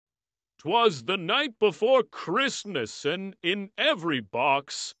'Twas the night before Christmas, and in every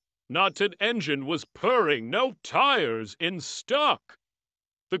box not an engine was purring, no tires in stock.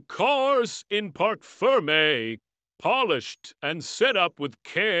 The cars in Parc Ferme, polished and set up with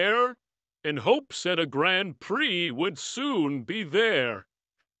care, in hopes that a Grand Prix would soon be there.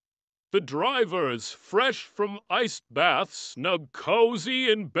 The drivers, fresh from iced baths, snug cozy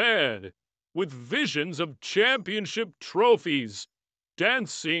in bed, with visions of championship trophies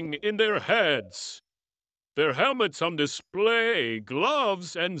dancing in their heads. Their helmets on display,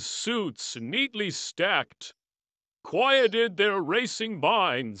 gloves and suits neatly stacked, quieted their racing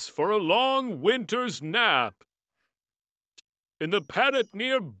minds for a long winter's nap. In the paddock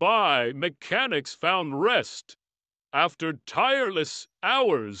nearby, mechanics found rest. After tireless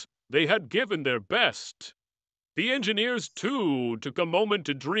hours, they had given their best. The engineers, too, took a moment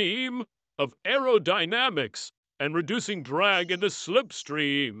to dream of aerodynamics and reducing drag in the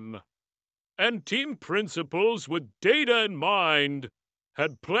slipstream. And team principals, with data in mind,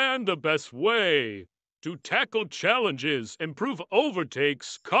 had planned the best way to tackle challenges, improve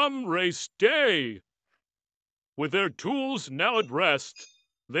overtakes come race day. With their tools now at rest,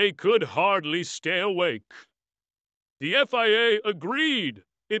 they could hardly stay awake. The FIA agreed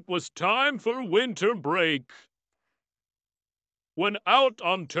it was time for winter break. When out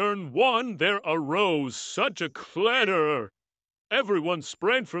on turn one there arose such a clatter, everyone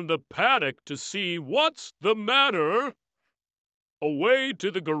sprang from the paddock to see what's the matter. Away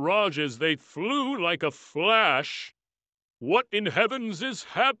to the garages they flew like a flash. What in heavens is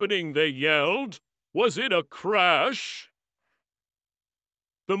happening, they yelled. Was it a crash?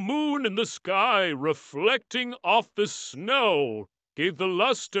 The moon in the sky, reflecting off the snow, gave the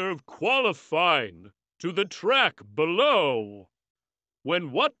luster of qualifying to the track below.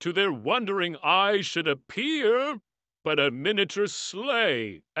 When what to their wondering eyes should appear but a miniature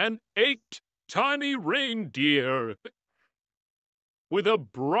sleigh and 8 tiny reindeer, with a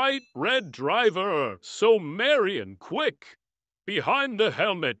bright red driver, so merry and quick. Behind the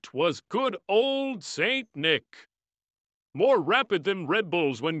helmet was good old Saint Nick. More rapid than Red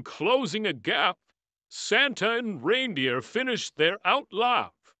Bulls when closing a gap, Santa and reindeer finished their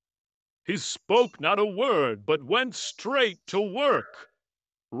outlap. He spoke not a word, but went straight to work,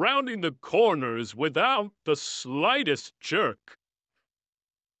 rounding the corners without the slightest jerk.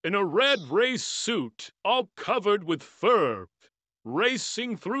 In a red race suit, all covered with fur,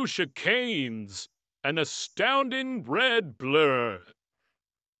 racing through chicanes, an astounding red blur.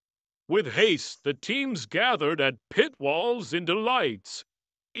 With haste, the teams gathered at pit walls in delight,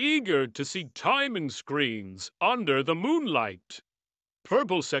 eager to see timing screens under the moonlight.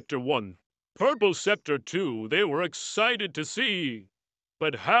 Purple Sector 1, Purple Sector 2, they were excited to see.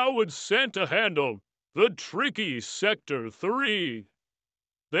 But how would Santa handle the tricky Sector 3?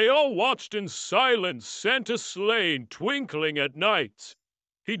 They all watched in silence, Santa's sleigh twinkling at night.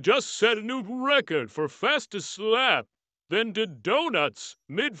 He just set a new record for fastest lap, then did donuts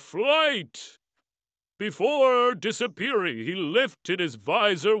mid-flight. Before disappearing, he lifted his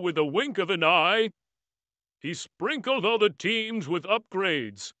visor with a wink of an eye. He sprinkled all the teams with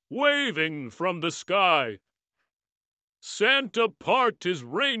upgrades, waving from the sky. Santa parked his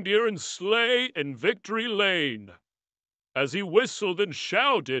reindeer and sleigh in victory lane, as he whistled and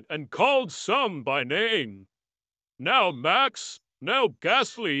shouted and called some by name. Now Max, now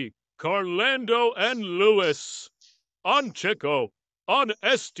Gasly, Carlando and Lewis. On Checo, on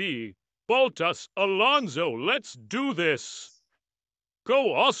Esti, Bottas, Alonso, let's do this.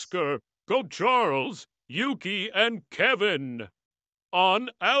 Go Oscar, go Charles, Yuki and Kevin. On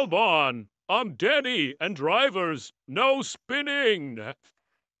Albon, on Denny and drivers, no spinning.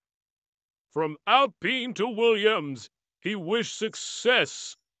 From Alpine to Williams, he wished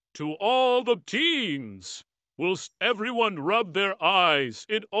success to all the teams. Whilst everyone rubbed their eyes,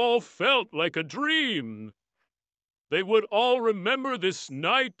 it all felt like a dream. They would all remember this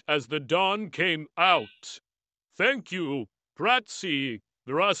night as the dawn came out. Thank you, grazie,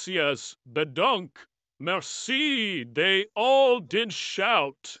 gracias, bedunk, merci, they all did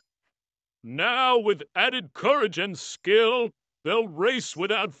shout. Now with added courage and skill, they'll race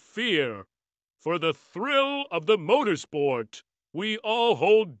without fear. For the thrill of the motorsport we all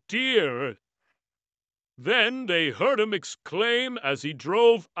hold dear. Then they heard him exclaim as he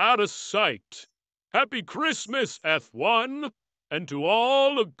drove out of sight, Happy Christmas, F1, and to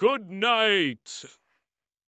all a good night.